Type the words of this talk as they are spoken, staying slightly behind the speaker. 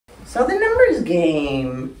So the numbers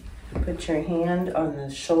game. Put your hand on the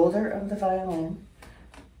shoulder of the violin.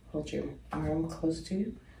 Hold your arm close to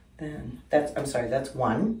you. Then that's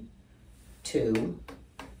 1, 2.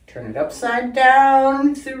 Turn it upside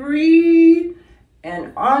down, 3.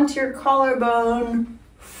 And onto your collarbone,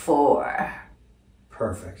 4.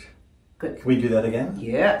 Perfect. Good. Can we do that again?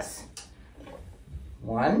 Yes.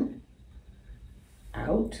 1,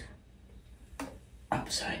 out,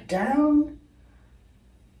 upside down,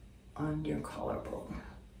 on your collarbone.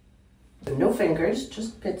 So no fingers,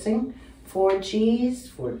 just pitzing. 4 G's,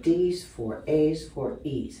 4 D's, 4 A's, 4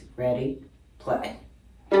 E's. Ready? Play.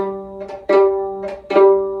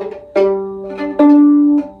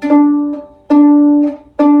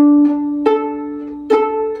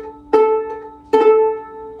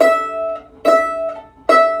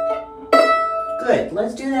 Good.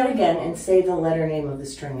 Let's do that again and say the letter name of the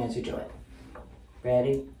string as you do it.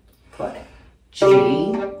 Ready? Play. G,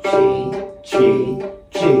 G, G,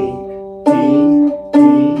 G. D, D,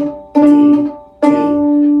 D,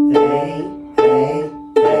 D, A, E,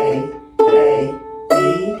 E,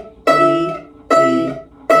 E, E.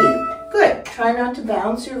 Good. Try not to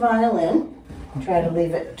bounce your violin. Try to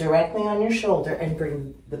leave it directly on your shoulder and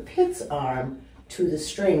bring the pits arm to the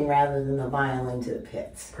string rather than the violin to the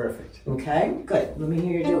pits. Perfect. Okay? Good. Let me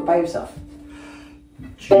hear you do it by yourself.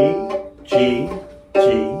 G, G,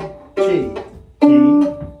 G, G, D,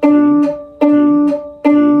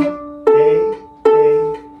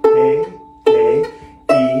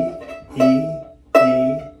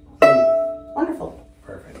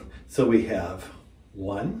 So we have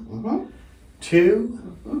 1,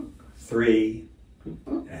 2, 3,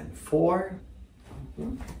 and 4.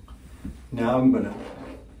 Now I'm going to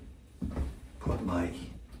put my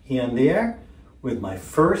hand there with my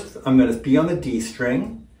first, I'm going to be on the D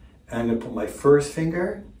string, and I'm going to put my first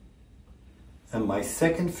finger and my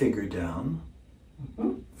second finger down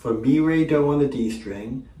for mi, re, do on the D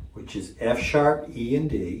string, which is F sharp, E, and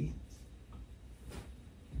D.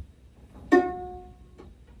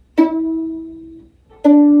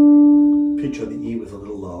 Pitch on the E was a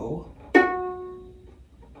little low.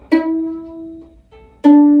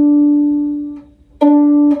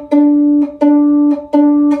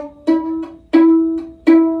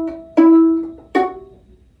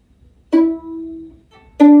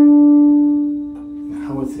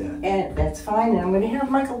 How was that? And that's fine. And I'm going to have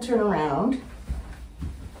Michael turn around,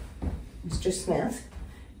 Mr. Smith,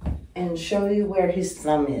 and show you where his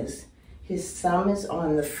thumb is. His thumb is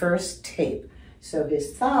on the first tape. So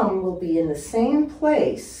his thumb will be in the same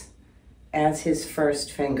place as his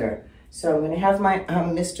first finger. So I'm going to have my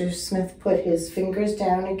Mr. Smith put his fingers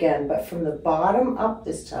down again, but from the bottom up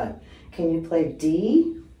this time. Can you play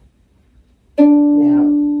D?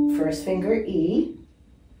 Now, first finger E,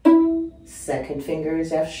 second finger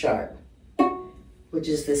is F sharp, which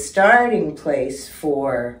is the starting place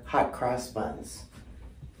for hot cross buns.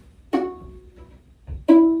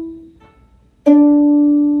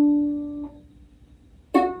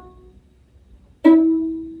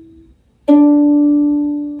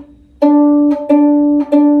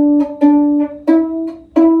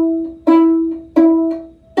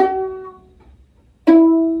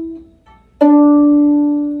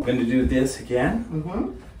 I'm going to do this again.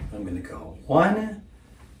 I'm going to go 1,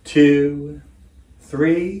 2,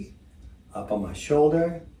 3, up on my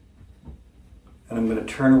shoulder. And I'm going to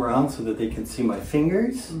turn around so that they can see my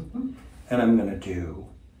fingers. And I'm going to do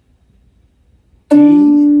D,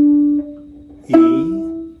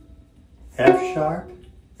 E, F sharp,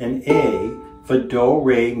 and A for do,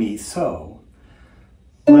 re, mi, so.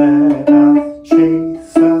 Let us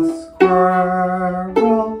chase a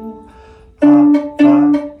squirrel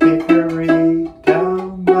up the hickory,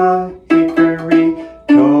 down the hickory,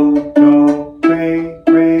 do, do, re,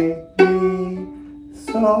 re, mi,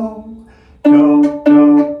 so, do, do,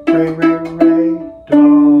 re, re, re, do.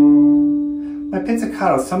 My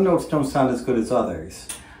pizzicato, some notes don't sound as good as others.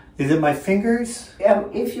 Is it my fingers?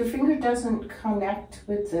 If your finger doesn't connect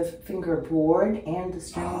with the fingerboard and the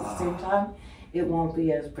string at the same time, it won't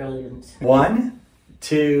be as brilliant. 1,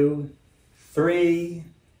 2, 3,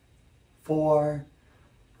 4.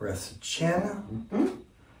 Rest the chin.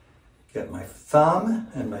 Get my thumb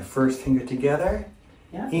and my first finger together.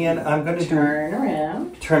 And I'm going to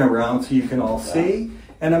turn around so you can all see.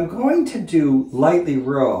 And I'm going to do lightly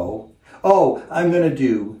row. Oh, I'm going to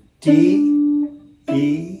do D,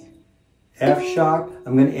 E, F sharp.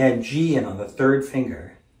 I'm going to add G in on the third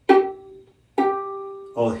finger.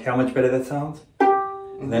 Oh, how much better that sounds?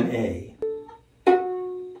 And then A.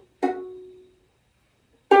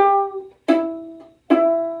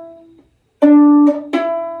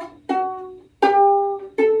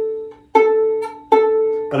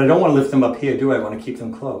 But I don't want to lift them up here, do I? I want to keep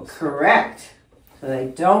them close. Correct. So they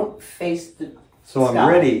don't face the So sky. I'm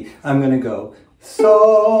ready. I'm going to go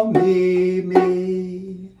so, mi,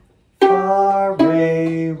 mi, fa,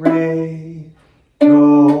 re, re,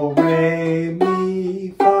 do, re, mi,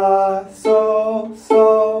 fa, so,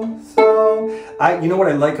 so, so. You know what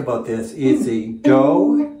I like about this is the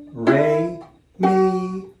do, re,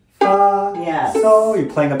 mi, fa, Yes. so. You're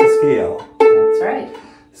playing up the scale. That's right.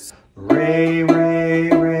 Re, re,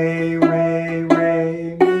 re, re,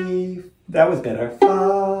 re, mi. That was better.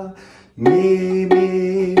 Fa, mi,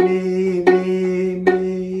 mi, mi, mi,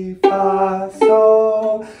 mi, fa,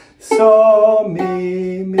 so, so,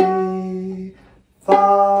 mi, mi,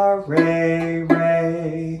 fa, re,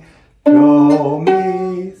 re, do,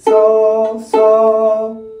 mi, so,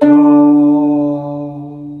 so, do.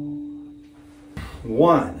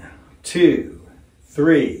 1, 2,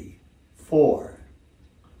 3, 4.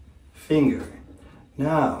 Finger.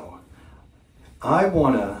 Now, I'm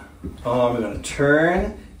going to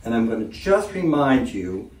turn and I'm going to just remind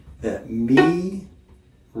you that mi,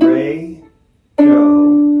 re,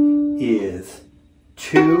 do is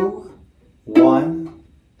 2, 1,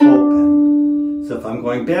 open. So if I'm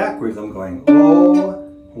going backwards, I'm going oh,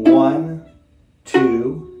 1,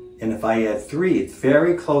 2, and if I add 3, it's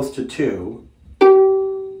very close to 2.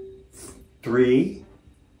 3,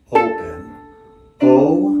 open.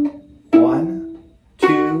 Oh, 1,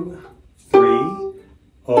 2, 3.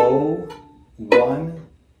 Oh, 1,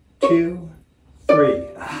 2, 3.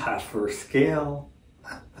 First scale.